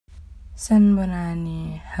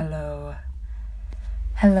Sanbonani, hello.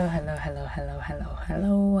 Hello.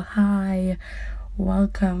 Hi.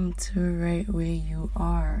 Welcome to Right Where You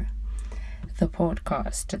Are. The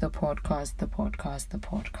podcast.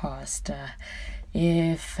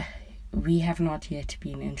 If we have not yet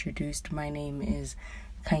been introduced, my name is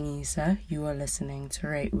Khanyisa. You are listening to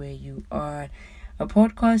Right Where You Are, a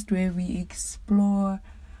podcast where we explore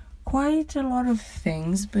quite a lot of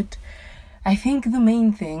things, but I think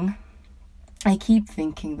I keep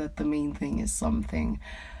thinking that the main thing is something,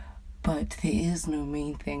 but there is no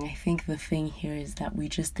main thing. I think the thing here is that we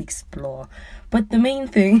just explore. But the main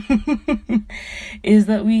thing is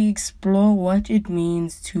that we explore what it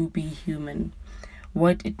means to be human,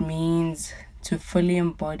 what it means to fully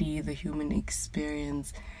embody the human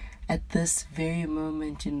experience at this very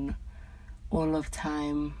moment in all of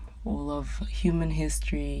time, all of human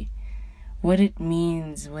history, what it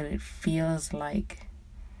means, what it feels like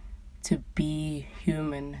to be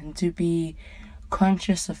human and to be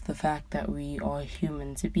conscious of the fact that we are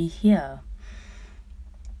human, to be here.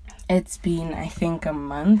 It's been, I think, a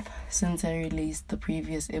month since I released the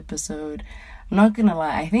previous episode. I'm not gonna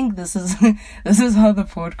lie, I think this is how the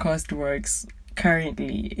podcast works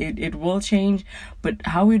currently. It will change, but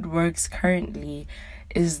how it works currently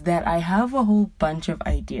is that I have a whole bunch of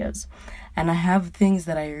ideas. And I have things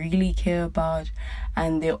that I really care about,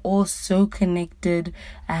 and they're all so connected,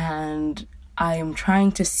 and I am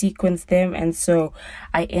trying to sequence them, and so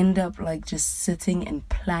I end up just sitting and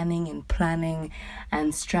planning and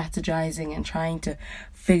strategizing and trying to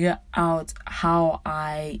figure out how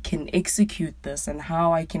I can execute this and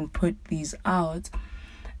how I can put these out.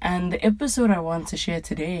 And the episode I want to share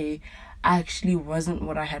today actually wasn't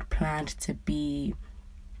what I had planned to be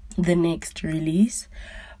the next release.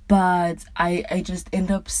 But I just end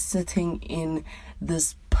up sitting in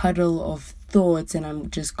this puddle of thoughts and I'm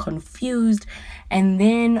just confused. And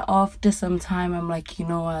then after some time, I'm like, you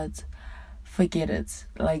know what? Forget it.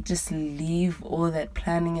 Just leave all that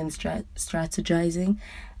planning and strategizing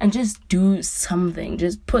and just do something.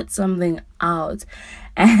 Just put something out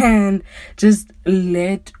and just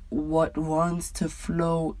let what wants to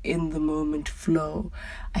flow in the moment flow.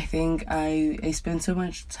 I think I spent so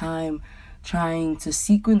much time trying to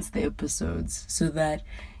sequence the episodes so that,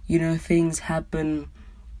 things happen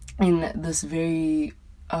in this very,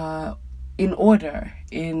 in order,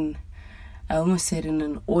 I almost said in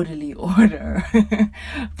an orderly order,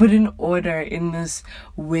 but in order in this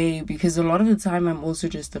way, because a lot of the time I'm also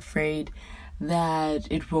just afraid that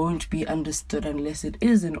it won't be understood unless it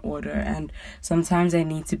is in order, and sometimes I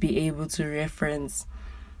need to be able to reference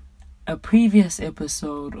a previous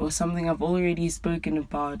episode or something I've already spoken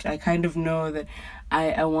about. I kind of know that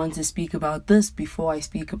I want to speak about this before I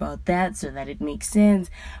speak about that so that it makes sense,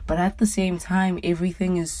 but at the same time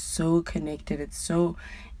everything is so connected, it's so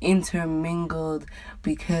intermingled,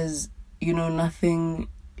 because nothing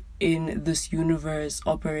in this universe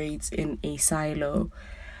operates in a silo.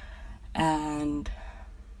 And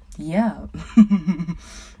yeah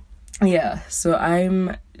so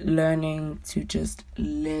I'm learning to just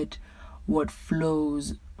let what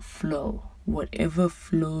flows flow, whatever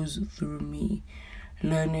flows through me,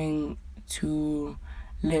 learning to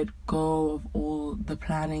let go of all the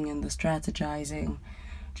planning and the strategizing,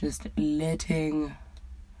 just letting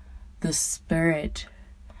the spirit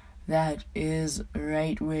that is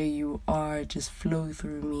right where you are just flow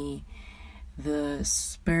through me, the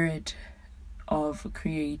spirit of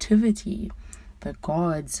creativity, the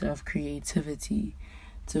gods of creativity,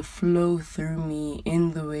 to flow through me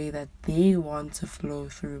in the way that they want to flow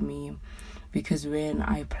through me. Because when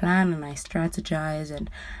I plan and I strategize and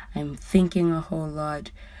I'm thinking a whole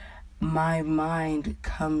lot, my mind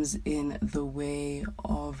comes in the way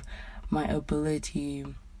of my ability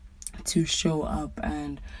to show up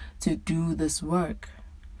and to do this work.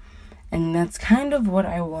 And that's kind of what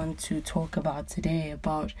I want to talk about today,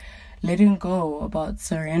 about letting go, about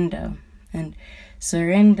surrender. And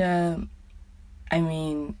surrender,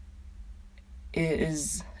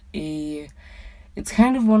 it's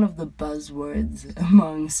kind of one of the buzzwords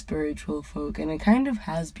among spiritual folk, and it kind of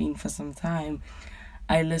has been for some time.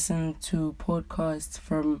 I listen to podcasts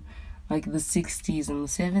from the 60s and the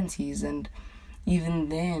 70s, and even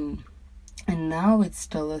then, and now it's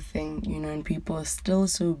still a thing, and people are still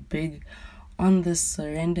so big on this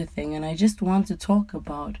surrender thing. And I just want to talk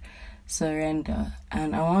about surrender,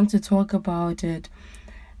 and I want to talk about it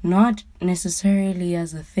not necessarily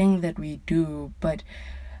as a thing that we do, but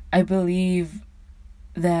I believe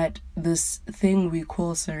that this thing we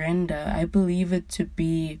call surrender, I believe it to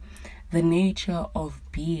be the nature of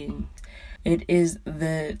being. It is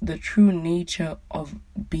the true nature of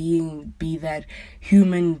being, be that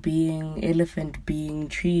human being, elephant being,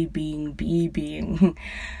 tree being, bee being,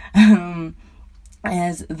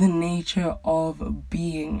 as the nature of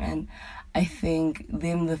being. And I think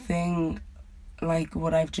then the thing, like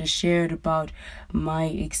what I've just shared about my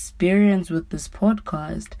experience with this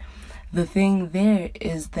podcast, the thing there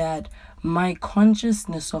is that my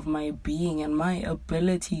consciousness of my being and my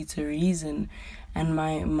ability to reason and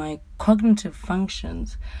my cognitive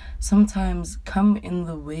functions sometimes come in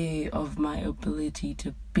the way of my ability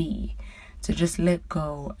to be, to just let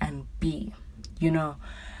go and be,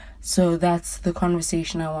 So that's the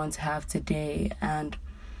conversation I want to have today. And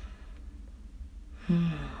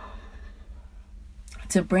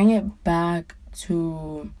to bring it back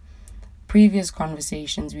to previous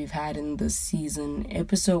conversations we've had in this season,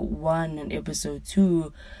 episode 1 and episode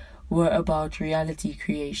 2 were about reality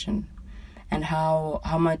creation and how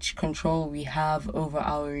much control we have over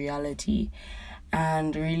our reality.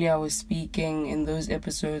 And really, I was speaking in those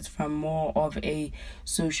episodes from more of a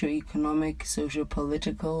socio-economic,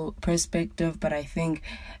 socio-political perspective, but I think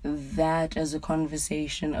that as a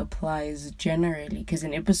conversation applies generally, because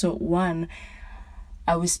in episode 1,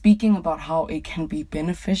 I was speaking about how it can be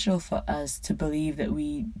beneficial for us to believe that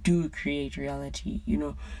we do create reality,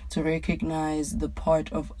 to recognize the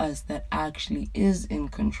part of us that actually is in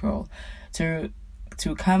control, to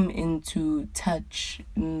come into touch,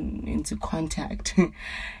 into contact,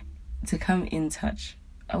 to come in touch.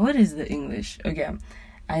 What is the English? Okay,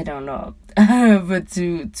 I don't know. But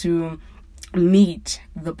to meet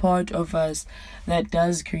the part of us that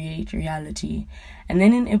does create reality. And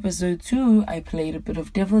then in episode 2, I played a bit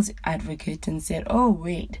of devil's advocate and said, oh,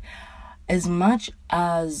 wait, as much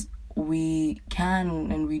as we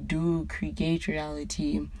can and we do create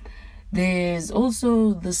reality, there's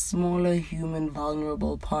also the smaller human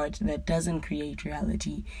vulnerable part that doesn't create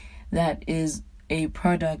reality, that is a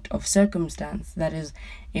product of circumstance, that is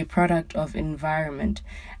a product of environment.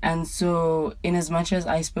 And so in as much as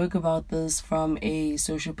I spoke about this from a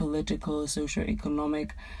socio-political,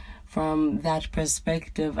 socio-economic, from that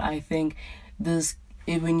perspective, I think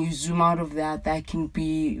when you zoom out of that can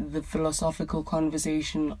be the philosophical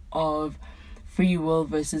conversation of free will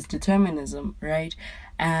versus determinism, right?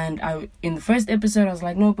 And in the first episode, I was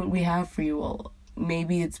like, no, but we have free will.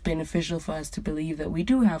 Maybe it's beneficial for us to believe that we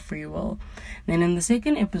do have free will. Then in the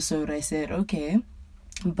second episode, I said, okay,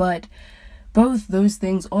 but both those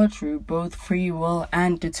things are true. Both free will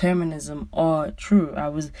and determinism are true. I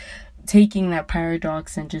was taking that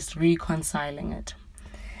paradox and just reconciling it.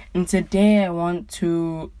 And today I want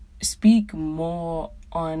to speak more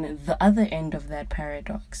on the other end of that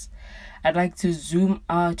paradox. I'd like to zoom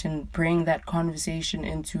out and bring that conversation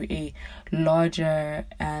into a larger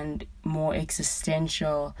and more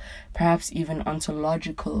existential, perhaps even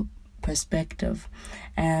ontological perspective,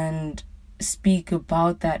 and speak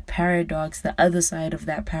about that paradox, the other side of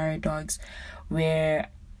that paradox, where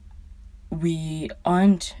we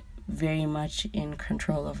aren't very much in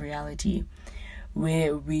control of reality,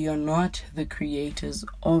 where we are not the creators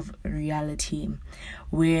of reality,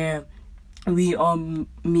 where we are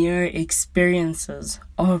mere experiences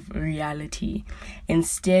of reality.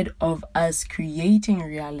 Instead of us creating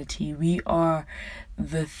reality, we are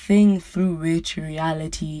the thing through which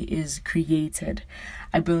reality is created.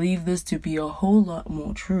 I believe this to be a whole lot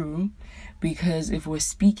more true, because if we're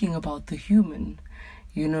speaking about the human,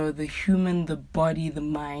 the human, the body, the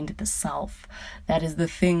mind, the self, that is the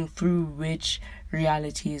thing through which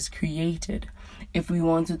reality is created. If we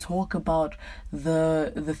want to talk about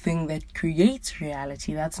the thing that creates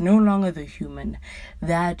reality, that's no longer the human.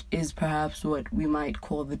 That is perhaps what we might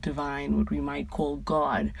call the divine, what we might call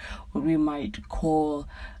God, what we might call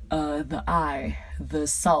the I, the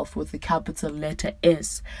self with the capital letter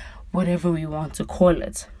S, whatever we want to call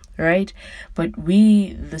it, right? But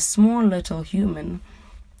we, the small little human,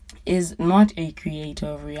 is not a creator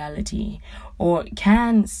of reality, or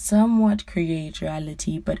can somewhat create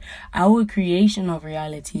reality, but our creation of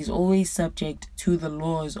reality is always subject to the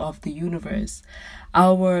laws of the universe.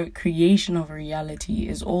 Our creation of reality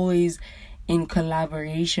is always in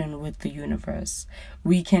collaboration with the universe.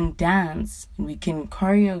 We can dance, we can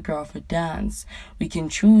choreograph a dance, we can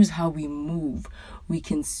choose how we move, we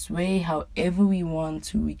can sway however we want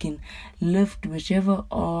to, we can lift whichever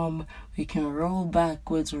arm, we can roll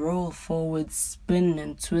backwards, roll forwards, spin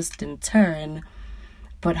and twist and turn.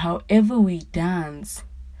 But however we dance,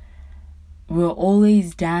 we're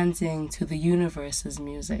always dancing to the universe's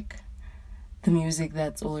music, the music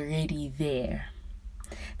that's already there.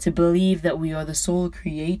 To believe that we are the sole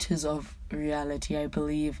creators of reality, I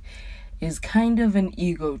believe, is kind of an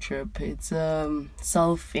ego trip. It's a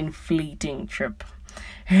self-inflating trip,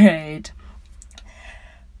 right?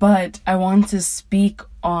 But I want to speak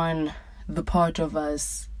on this part of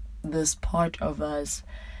us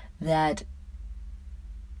that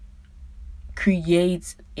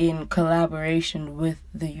creates in collaboration with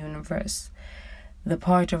the universe. The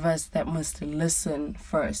part of us that must listen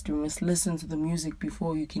first. We must listen to the music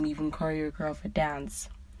before you can even choreograph a dance.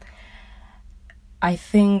 I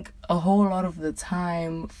think a whole lot of the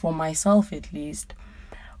time, for myself at least,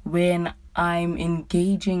 when I'm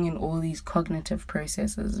engaging in all these cognitive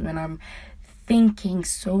processes, when I'm thinking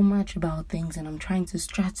so much about things and I'm trying to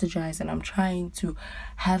strategize and I'm trying to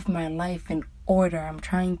have my life in order, I'm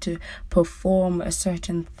trying to perform a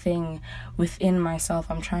certain thing within myself,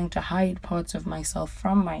 I'm trying to hide parts of myself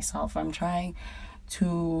from myself, I'm trying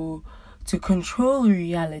to control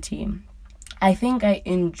reality. I think I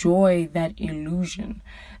enjoy that illusion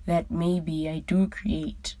that maybe I do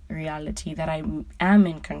create reality, that I am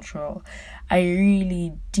in control. I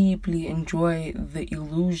really deeply enjoy the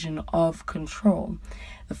illusion of control.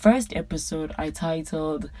 The first episode I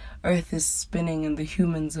titled Earth is Spinning and the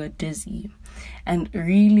Humans Are Dizzy. And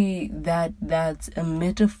really that's a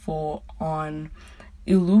metaphor on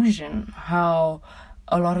illusion, how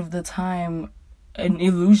a lot of the time an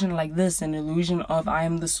illusion like this, an illusion of I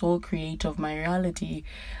am the sole creator of my reality,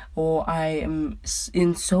 or I am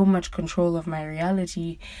in so much control of my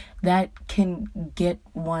reality, that can get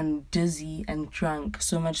one dizzy and drunk,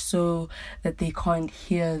 so much so that they can't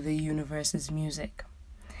hear the universe's music.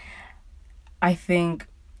 I think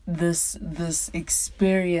this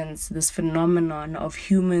experience, this phenomenon of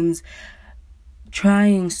humans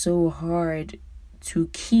trying so hard to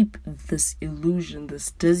keep this illusion,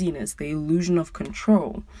 this dizziness, the illusion of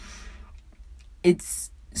control,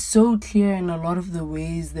 it's so clear in a lot of the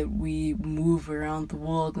ways that we move around the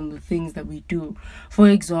world and the things that we do. For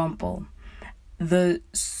example, the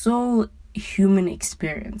sole human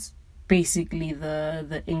experience, basically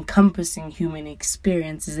the encompassing human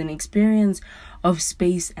experience, is an experience of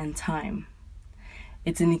space and time.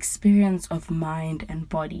 It's an experience of mind and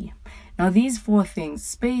body. Now, these four things,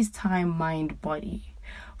 space, time, mind, body,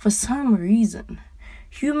 for some reason,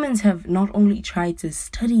 humans have not only tried to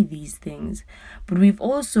study these things, but we've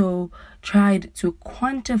also tried to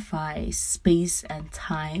quantify space and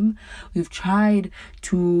time. We've tried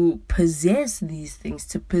to possess these things,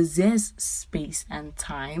 to possess space and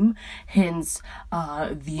time, hence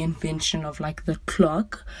the invention of like the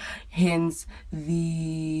clock, hence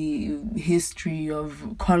the history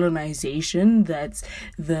of colonization, that's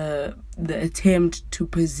the attempt to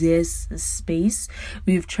possess space.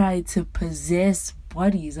 We've tried to possess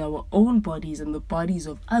bodies, our own bodies and the bodies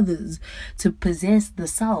of others, to possess the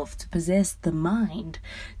self, to possess the mind,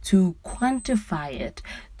 to quantify it,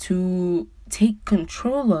 to take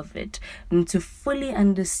control of it, and to fully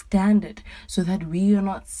understand it so that we are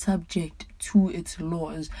not subject to its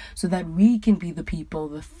laws, so that we can be the people,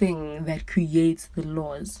 the thing that creates the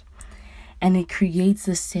laws. And it creates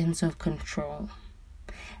a sense of control.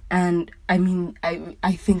 And I mean,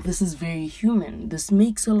 I think this is very human. This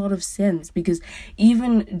makes a lot of sense because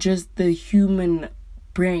even just the human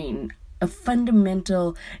brain, a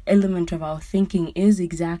fundamental element of our thinking is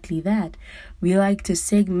exactly that. We like to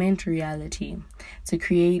segment reality, to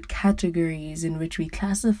create categories in which we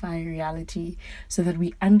classify reality so that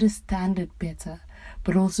we understand it better,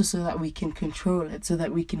 but also so that we can control it, so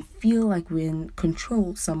that we can feel like we're in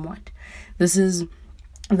control somewhat. This is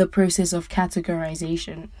the process of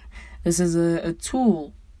categorization. This is a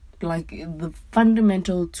tool, like the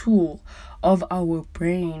fundamental tool of our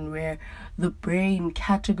brain, where the brain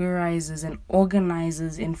categorizes and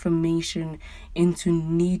organizes information into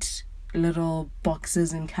neat little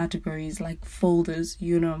boxes and categories, like folders,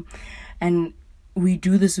 and we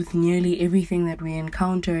do this with nearly everything that we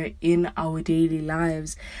encounter in our daily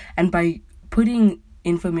lives. And by putting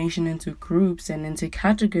information into groups and into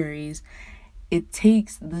categories, it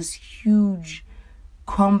takes this huge,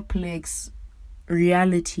 complex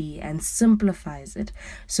reality and simplifies it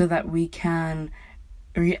so that we can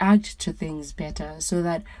react to things better, so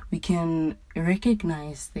that we can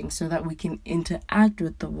recognize things, so that we can interact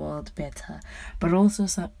with the world better, but also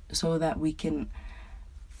so that we can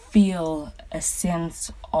feel a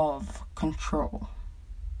sense of control,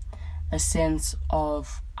 a sense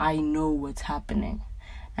of I know what's happening,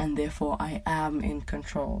 and therefore I am in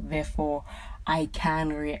control. Therefore, I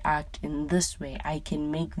can react in this way. I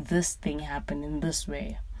can make this thing happen in this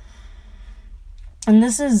way. And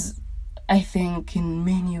this is, I think, in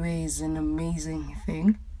many ways an amazing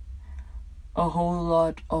thing. A whole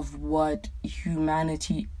lot of what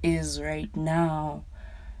humanity is right now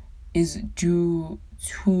is due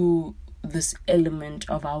to this element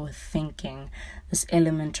of our thinking, this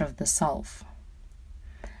element of the self.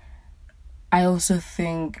 I also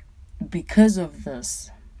think because of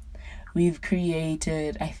this, we've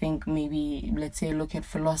created, I think maybe, let's say, look at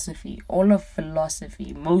philosophy. All of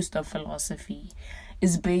philosophy, most of philosophy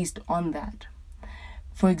is based on that.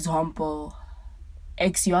 For example,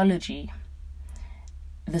 axiology,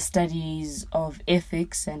 the studies of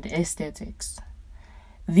ethics and aesthetics.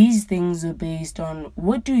 These things are based on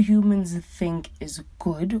what do humans think is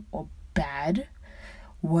good or bad,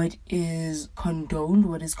 what is condoned,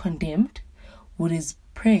 what is condemned, what is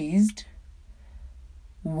praised,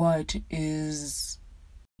 what is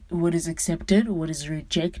accepted, what is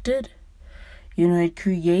rejected. It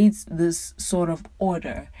creates this sort of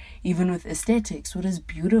order. Even with aesthetics, what is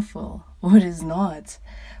beautiful, what is not,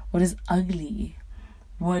 what is ugly,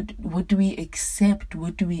 what do we accept,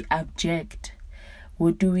 what do we abject,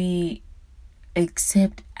 what do we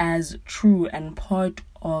accept as true and part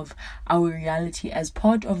of our reality, as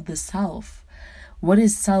part of the self. What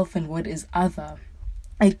is self and what is other?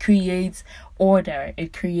 It creates order.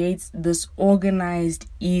 It creates this organized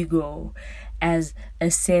ego as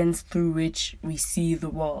a sense through which we see the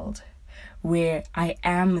world, where I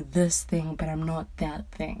am this thing, but I'm not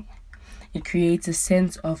that thing. It creates a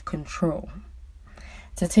sense of control.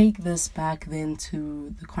 To take this back then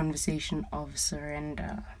to the conversation of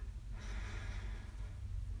surrender.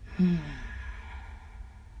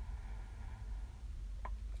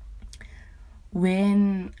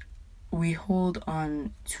 When we hold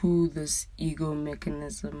on to this ego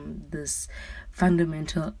mechanism, this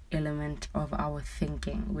fundamental element of our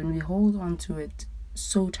thinking, when we hold on to it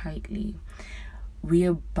so tightly, we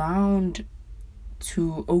are bound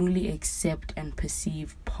to only accept and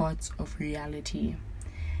perceive parts of reality,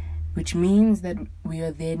 which means that we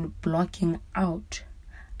are then blocking out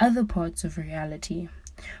other parts of reality.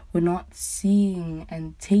 We're not seeing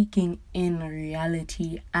and taking in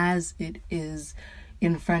reality as it is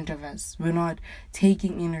in front of us. We're not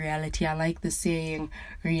taking in reality. I like the saying,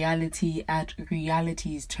 reality at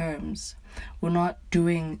reality's terms. We're not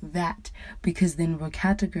doing that, because then we're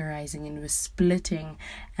categorizing and we're splitting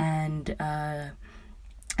and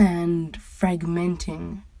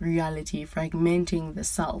fragmenting reality, fragmenting the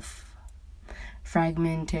self.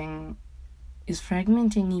 Is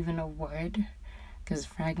fragmenting even a word? Because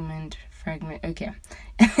fragment, okay.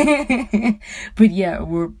 But yeah,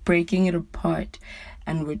 we're breaking it apart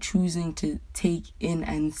and we're choosing to take in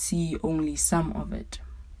and see only some of it.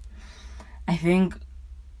 I think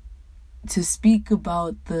to speak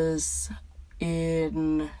about this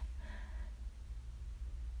in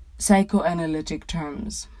psychoanalytic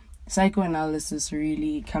terms, psychoanalysis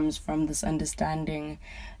really comes from this understanding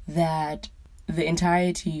that the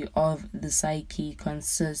entirety of the psyche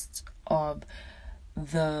consists of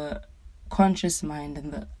the conscious mind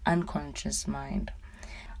and the unconscious mind.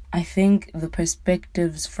 I think the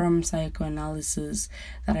perspectives from psychoanalysis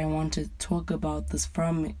that I want to talk about this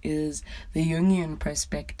from is the Jungian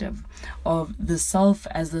perspective of the self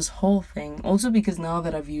as this whole thing. Also because now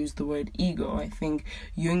that I've used the word ego, I think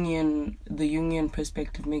the Jungian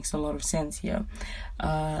perspective makes a lot of sense here.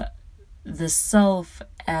 The self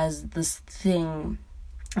as this thing,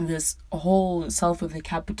 this whole self with a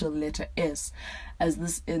capital letter S, as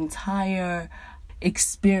this entire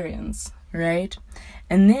experience, right?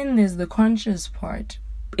 And then there's the conscious part.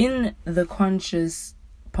 In the conscious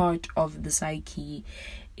part of the psyche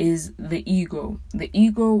is the ego. The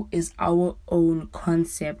ego is our own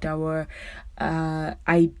concept, our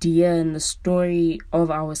idea and the story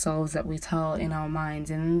of ourselves that we tell in our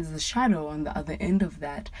minds. And then there's the shadow on the other end of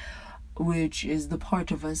that, which is the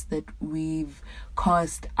part of us that we've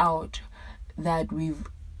cast out, that we've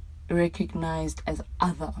recognized as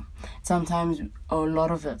other. Sometimes, or a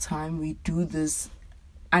lot of the time, we do this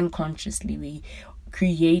unconsciously. We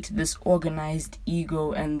create this organized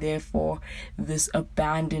ego and therefore this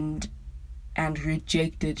abandoned and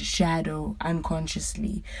rejected shadow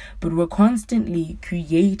unconsciously. But we're constantly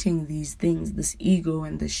creating these things, this ego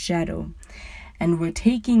and this shadow, and we're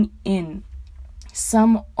taking in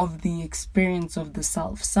some of the experience of the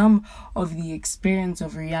self, some of the experience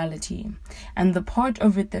of reality. And the part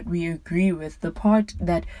of it that we agree with, the part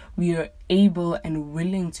that we are able and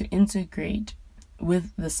willing to integrate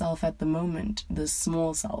with the self at the moment, the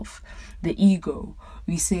small self, the ego,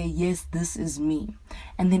 we say, yes, this is me.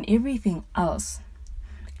 And then everything else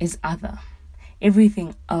is other.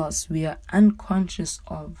 Everything else we are unconscious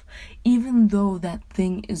of, even though that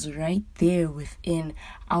thing is right there within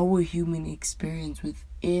our human experience,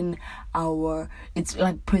 within it's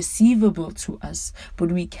like perceivable to us,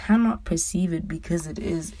 but we cannot perceive it because it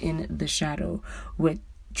is in the shadow. We're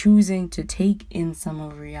choosing to take in some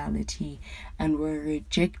of reality, and we're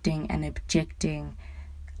rejecting and objecting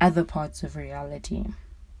other parts of reality.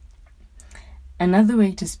 Another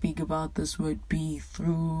way to speak about this would be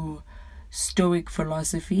through Stoic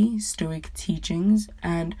philosophy, Stoic teachings,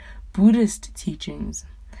 and Buddhist teachings,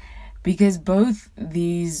 because both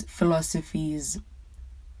these philosophies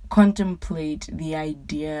contemplate the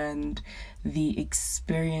idea and the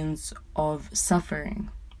experience of suffering.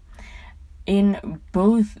 In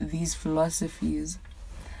both these philosophies,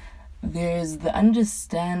 there's the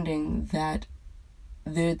understanding that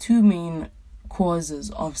there are two main causes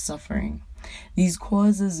of suffering. These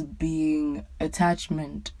causes being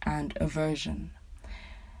attachment and aversion.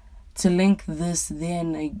 To link this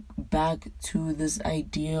then back to this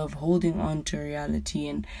idea of holding on to reality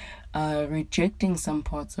and rejecting some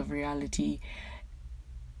parts of reality,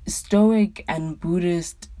 Stoic and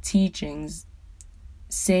Buddhist teachings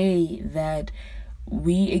say that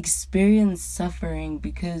we experience suffering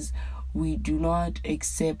because we do not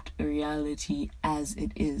accept reality as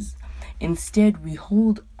it is. Instead, we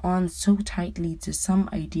hold on so tightly to some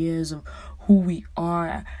ideas of who we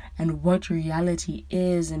are and what reality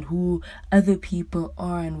is and who other people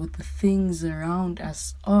are and what the things around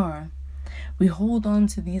us are. We hold on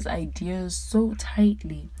to these ideas so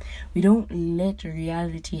tightly. We don't let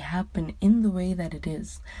reality happen in the way that it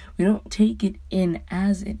is. We don't take it in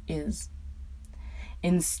as it is.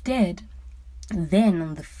 Instead, then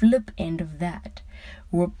on the flip end of that,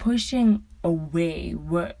 we're pushing away,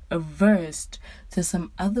 we're averse to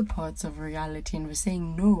some other parts of reality, and we're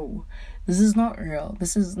saying, no, this is not real,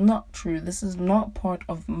 this is not true, this is not part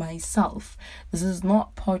of myself, this is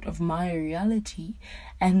not part of my reality.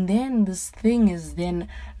 And then this thing is then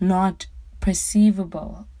not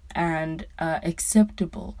perceivable and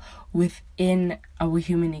acceptable within our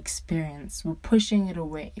human experience. We're pushing it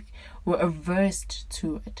away, we're averse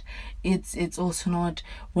to it. It's also not,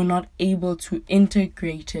 we're not able to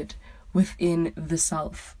integrate it within the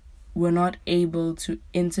self. We're not able to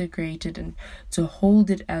integrate it and to hold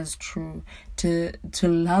it as true, to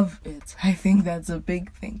love it. I think that's a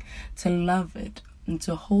big thing, to love it and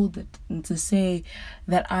to hold it and to say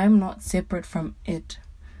that I'm not separate from it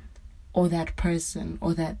or that person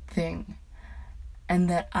or that thing, and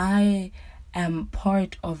that I am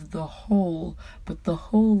part of the whole, but the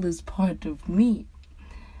whole is part of me,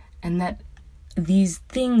 and that these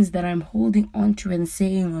things that I'm holding on to and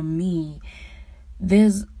saying are me,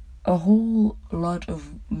 there's a whole lot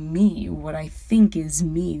of me, what I think is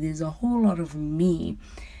me, there's a whole lot of me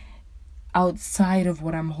outside of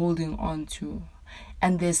what I'm holding on to.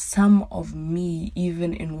 And there's some of me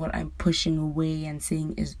even in what I'm pushing away and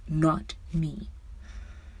saying is not me.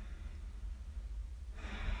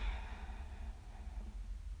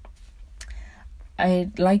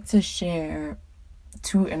 I'd like to share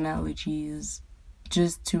two analogies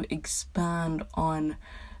just to expand on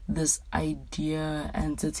this idea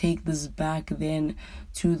and to take this back then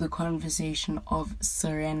to the conversation of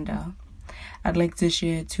surrender. I'd like to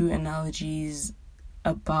share two analogies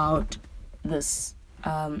about this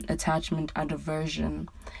attachment and aversion.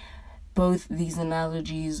 Both these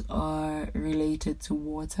analogies are related to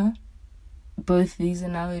water. Both these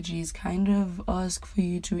analogies kind of ask for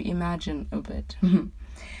you to imagine a bit.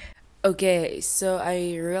 Okay, so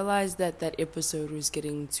I realized that episode was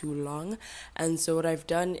getting too long, and so what I've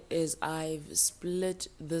done is I've split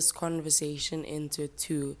this conversation into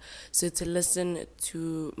two. So to listen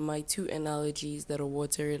to my two analogies that are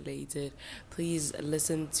water related, please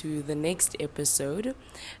listen to the next episode,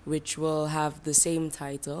 which will have the same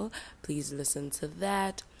title. Please listen to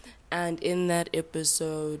that. And in that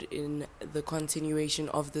episode, in the continuation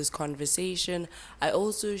of this conversation, I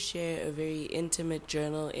also share a very intimate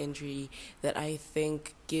journal entry that I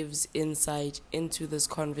think gives insight into this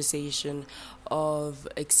conversation of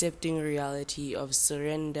accepting reality, of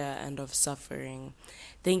surrender, and of suffering.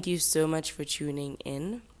 Thank you so much for tuning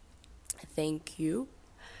in. Thank you.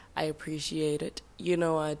 I appreciate it. You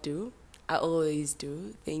know I do. I always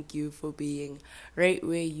do. Thank you for being right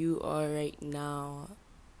where you are right now.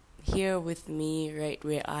 Here with me, right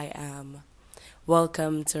where I am.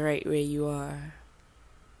 Welcome to Right Where You Are.